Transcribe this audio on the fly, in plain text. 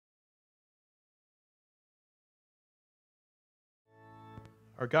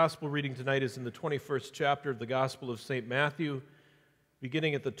Our gospel reading tonight is in the 21st chapter of the Gospel of St. Matthew,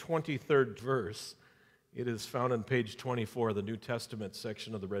 beginning at the 23rd verse. It is found on page 24 of the New Testament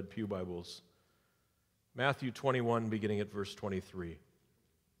section of the Red Pew Bibles. Matthew 21, beginning at verse 23.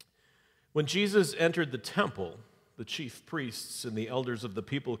 When Jesus entered the temple, the chief priests and the elders of the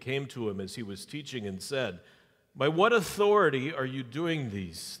people came to him as he was teaching and said, "By what authority are you doing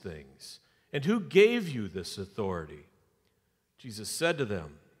these things? And who gave you this authority?" Jesus said to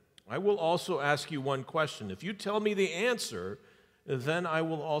them, "I will also ask you one question. If you tell me the answer, then I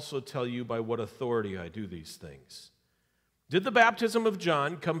will also tell you by what authority I do these things. Did the baptism of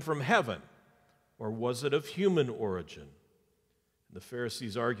John come from heaven, or was it of human origin?" And the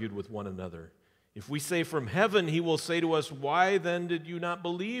Pharisees argued with one another. "If we say from heaven, he will say to us, 'Why then did you not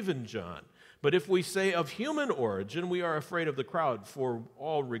believe in John?' But if we say of human origin, we are afraid of the crowd, for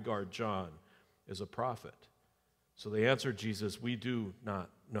all regard John as a prophet." So they answered Jesus, "We do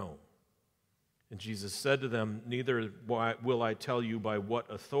not know." And Jesus said to them, "Neither will I tell you by what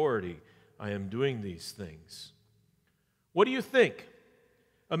authority I am doing these things. What do you think?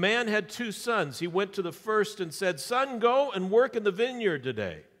 A man had 2 sons. He went to the first and said, 'Son, go and work in the vineyard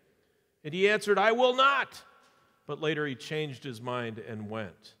today.' And he answered, 'I will not.' But later he changed his mind and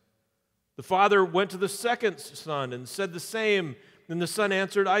went. The father went to the second son and said the same. Then the son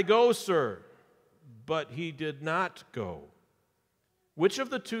answered, 'I go, sir.' But he did not go. Which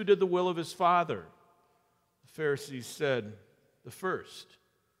of the 2 did the will of his father?" The Pharisees said, "The first."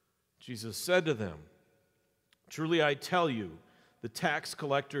 Jesus said to them, "Truly I tell you, the tax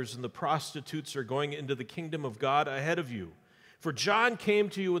collectors and the prostitutes are going into the kingdom of God ahead of you. For John came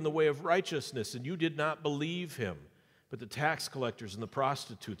to you in the way of righteousness, and you did not believe him. But the tax collectors and the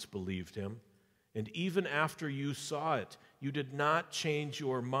prostitutes believed him. And even after you saw it, you did not change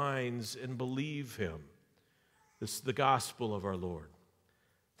your minds and believe him." This is the gospel of our Lord.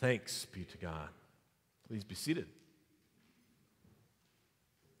 Thanks be to God. Please be seated.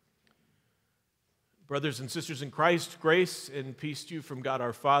 Brothers and sisters in Christ, grace and peace to you from God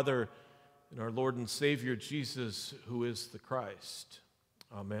our Father and our Lord and Savior Jesus, who is the Christ.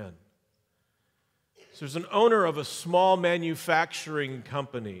 Amen. So there's an owner of a small manufacturing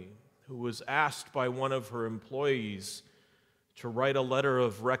company who was asked by one of her employees to write a letter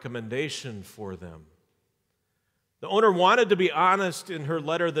of recommendation for them. The owner wanted to be honest in her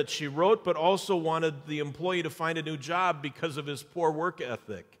letter that she wrote, but also wanted the employee to find a new job because of his poor work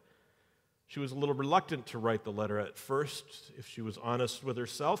ethic. She was a little reluctant to write the letter at first, if she was honest with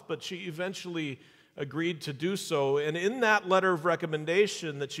herself, but she eventually agreed to do so. And in that letter of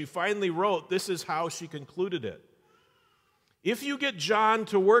recommendation that she finally wrote, this is how she concluded it. "If you get John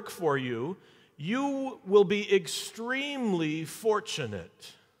to work for you, you will be extremely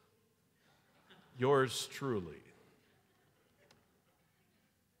fortunate. Yours truly."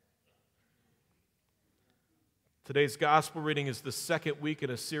 Today's gospel reading is the second week in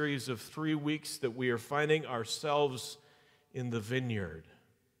a series of 3 weeks that we are finding ourselves in the vineyard.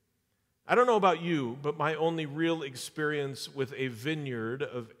 I don't know about you, but my only real experience with a vineyard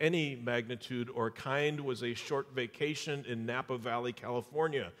of any magnitude or kind was a short vacation in Napa Valley,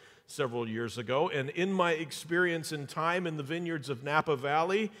 California, several years ago. And in my experience and time in the vineyards of Napa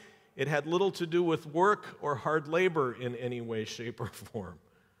Valley, it had little to do with work or hard labor in any way, shape, or form.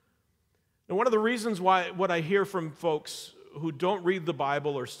 And one of the reasons why what I hear from folks who don't read the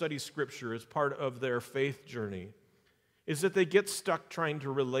Bible or study Scripture as part of their faith journey is that they get stuck trying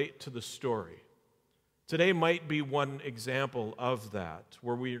to relate to the story. Today might be one example of that,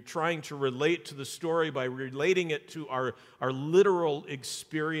 where we are trying to relate to the story by relating it to our literal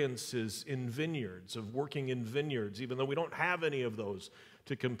experiences in vineyards, of working in vineyards, even though we don't have any of those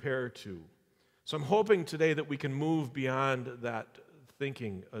to compare to. So I'm hoping today that we can move beyond that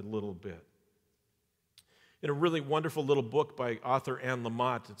thinking a little bit. In a really wonderful little book by author Anne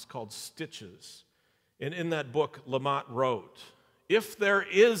Lamott, it's called Stitches. And in that book, Lamott wrote, "If there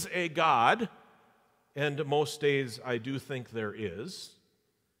is a God, and most days I do think there is,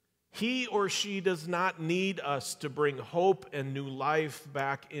 he or she does not need us to bring hope and new life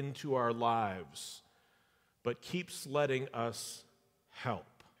back into our lives, but keeps letting us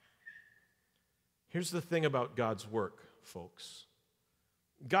help." Here's the thing about God's work, folks.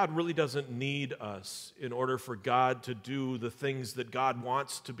 God really doesn't need us in order for God to do the things that God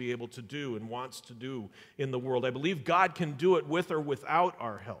wants to be able to do and wants to do in the world. I believe God can do it with or without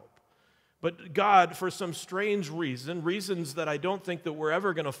our help. But God, for some strange reason, reasons that I don't think that we're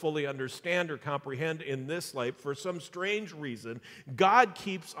ever going to fully understand or comprehend in this life, for some strange reason, God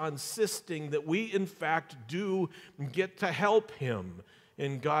keeps insisting that we, in fact, do get to help Him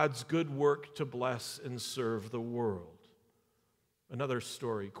in God's good work to bless and serve the world. Another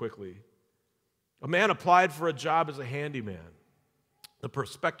story quickly. A man applied for a job as a handyman. The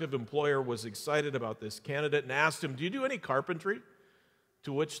prospective employer was excited about this candidate and asked him, "Do you do any carpentry?"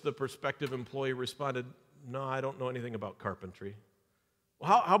 To which the prospective employee responded, "No, I don't know anything about carpentry."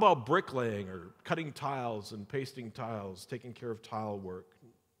 "Well, how about bricklaying or cutting tiles and pasting tiles, taking care of tile work?"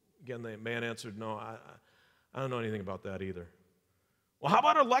 Again, the man answered, "No, I don't know anything about that either." "Well, how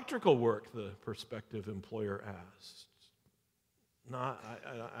about electrical work?" the prospective employer asked. "No,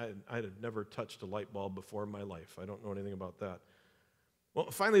 I had never touched a light bulb before in my life. I don't know anything about that." Well,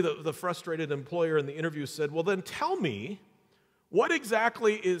 finally, the frustrated employer in the interview said, "Well, then tell me, what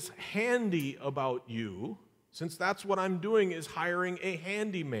exactly is handy about you, since that's what I'm doing is hiring a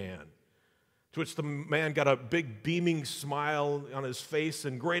handyman?" To which the man got a big beaming smile on his face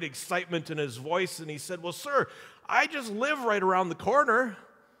and great excitement in his voice, and he said, "Well, sir, I just live right around the corner."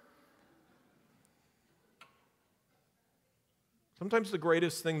 Sometimes the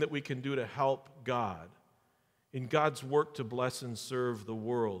greatest thing that we can do to help God in God's work to bless and serve the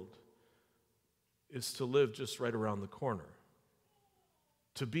world is to live just right around the corner,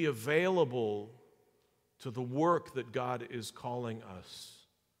 to be available to the work that God is calling us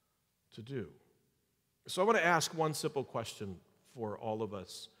to do. So I want to ask one simple question for all of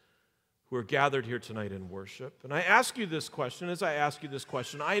us who are gathered here tonight in worship. And I ask you this question. As I ask you this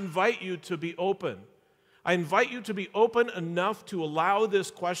question, I invite you to be open. I invite you to be open enough to allow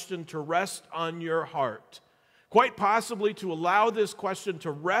this question to rest on your heart. Quite possibly to allow this question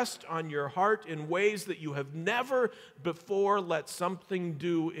to rest on your heart in ways that you have never before let something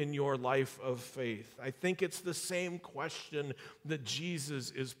do in your life of faith. I think it's the same question that Jesus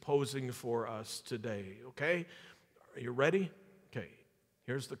is posing for us today, okay? Are you ready? Okay,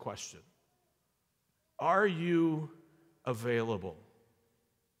 here's the question. Are you available?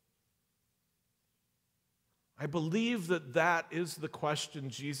 I believe that that is the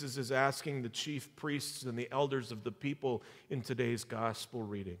question Jesus is asking the chief priests and the elders of the people in today's gospel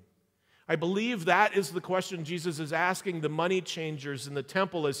reading. I believe that is the question Jesus is asking the money changers in the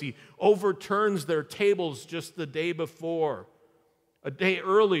temple as he overturns their tables just the day before, a day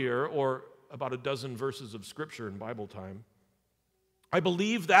earlier, or about a dozen verses of Scripture in Bible time. I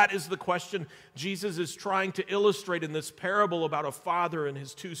believe that is the question Jesus is trying to illustrate in this parable about a father and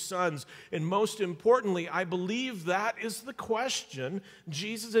his two sons. And most importantly, I believe that is the question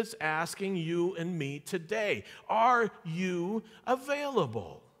Jesus is asking you and me today. Are you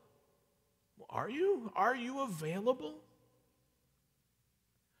available? Are you? Are you available?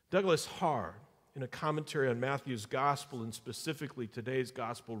 Douglas Haar, in a commentary on Matthew's gospel, and specifically today's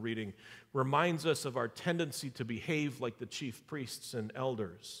gospel reading, reminds us of our tendency to behave like the chief priests and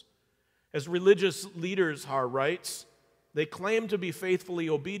elders. As religious leaders, Haar writes, they claim to be faithfully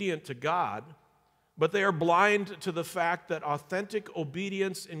obedient to God, but they are blind to the fact that authentic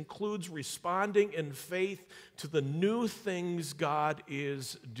obedience includes responding in faith to the new things God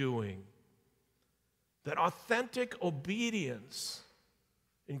is doing. That authentic obedience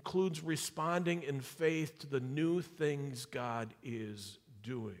includes responding in faith to the new things God is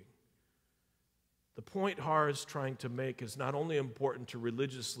doing. The point Haar is trying to make is not only important to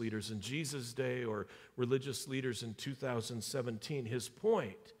religious leaders in Jesus' day or religious leaders in 2017. His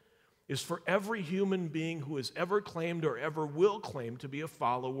point is for every human being who has ever claimed or ever will claim to be a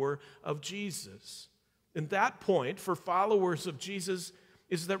follower of Jesus. And that point for followers of Jesus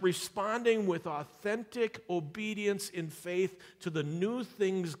is that responding with authentic obedience in faith to the new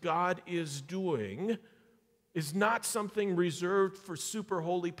things God is doing is not something reserved for super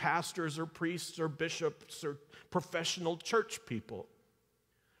holy pastors or priests or bishops or professional church people.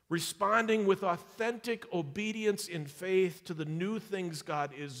 Responding with authentic obedience in faith to the new things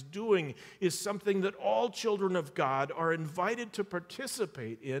God is doing is something that all children of God are invited to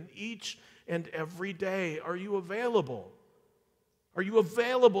participate in each and every day. Are you available? Are you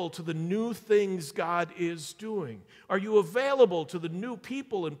available to the new things God is doing? Are you available to the new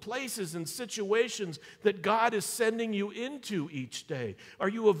people and places and situations that God is sending you into each day? Are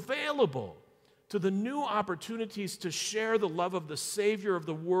you available to the new opportunities to share the love of the Savior of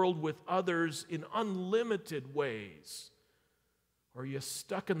the world with others in unlimited ways? Or are you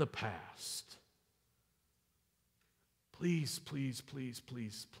stuck in the past? Please, please, please,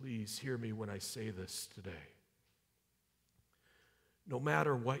 please, please hear me when I say this today. No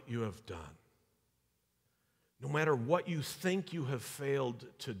matter what you have done, no matter what you think you have failed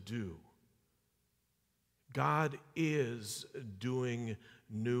to do, God is doing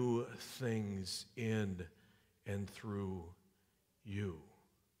new things in and through you.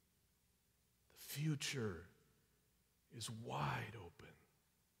 The future is wide open.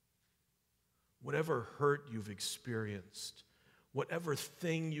 Whatever hurt you've experienced, whatever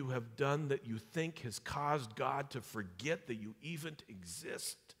thing you have done that you think has caused God to forget that you even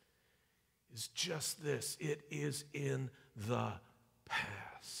exist, is just this: it is in the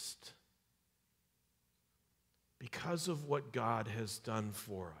past. Because of what God has done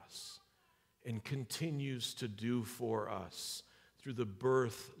for us and continues to do for us through the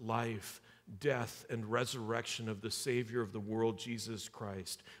birth, life, death, and resurrection of the Savior of the world, Jesus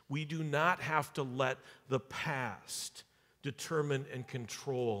Christ, we do not have to let the past determine and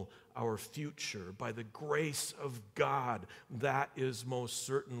control our future. By the grace of God, that is most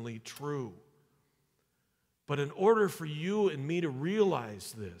certainly true. But in order for you and me to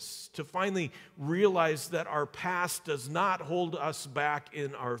realize this, to finally realize that our past does not hold us back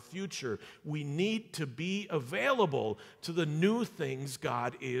in our future, we need to be available to the new things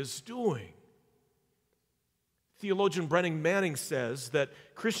God is doing. Theologian Brennan Manning says that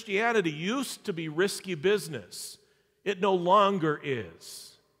Christianity used to be risky business. It no longer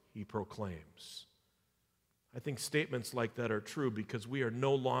is, he proclaims. I think statements like that are true because we are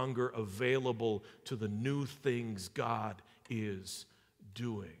no longer available to the new things God is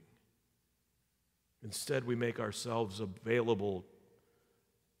doing. Instead, we make ourselves available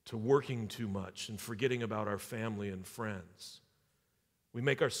to working too much and forgetting about our family and friends. We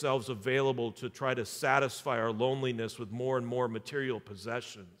make ourselves available to try to satisfy our loneliness with more and more material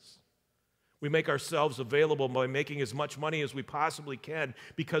possessions. We make ourselves available by making as much money as we possibly can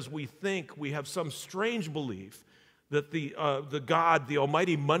because we think we have some strange belief that the God, the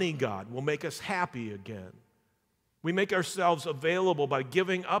almighty money God, will make us happy again. We make ourselves available by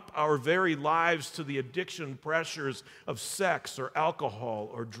giving up our very lives to the addiction pressures of sex or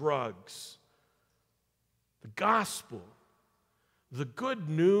alcohol or drugs. The gospel, the good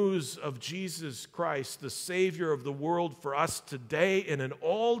news of Jesus Christ, the Savior of the world for us today and in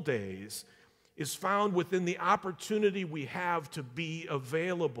all days, is found within the opportunity we have to be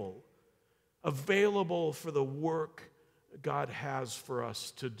available for the work God has for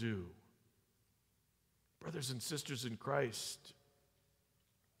us to do. Brothers and sisters in Christ,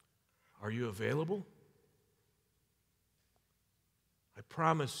 are you available? I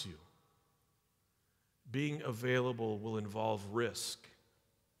promise you, being available will involve risk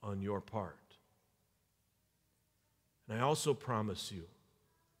on your part. And I also promise you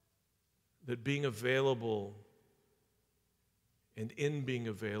that being available and in being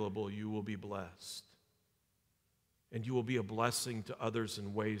available, you will be blessed. And you will be a blessing to others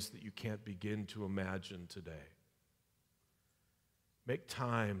in ways that you can't begin to imagine today. Make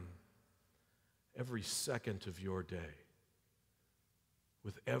time every second of your day,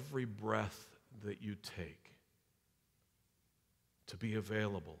 with every breath that you take, to be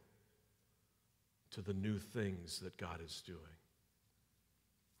available to the new things that God is doing.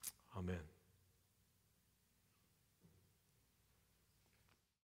 Amen.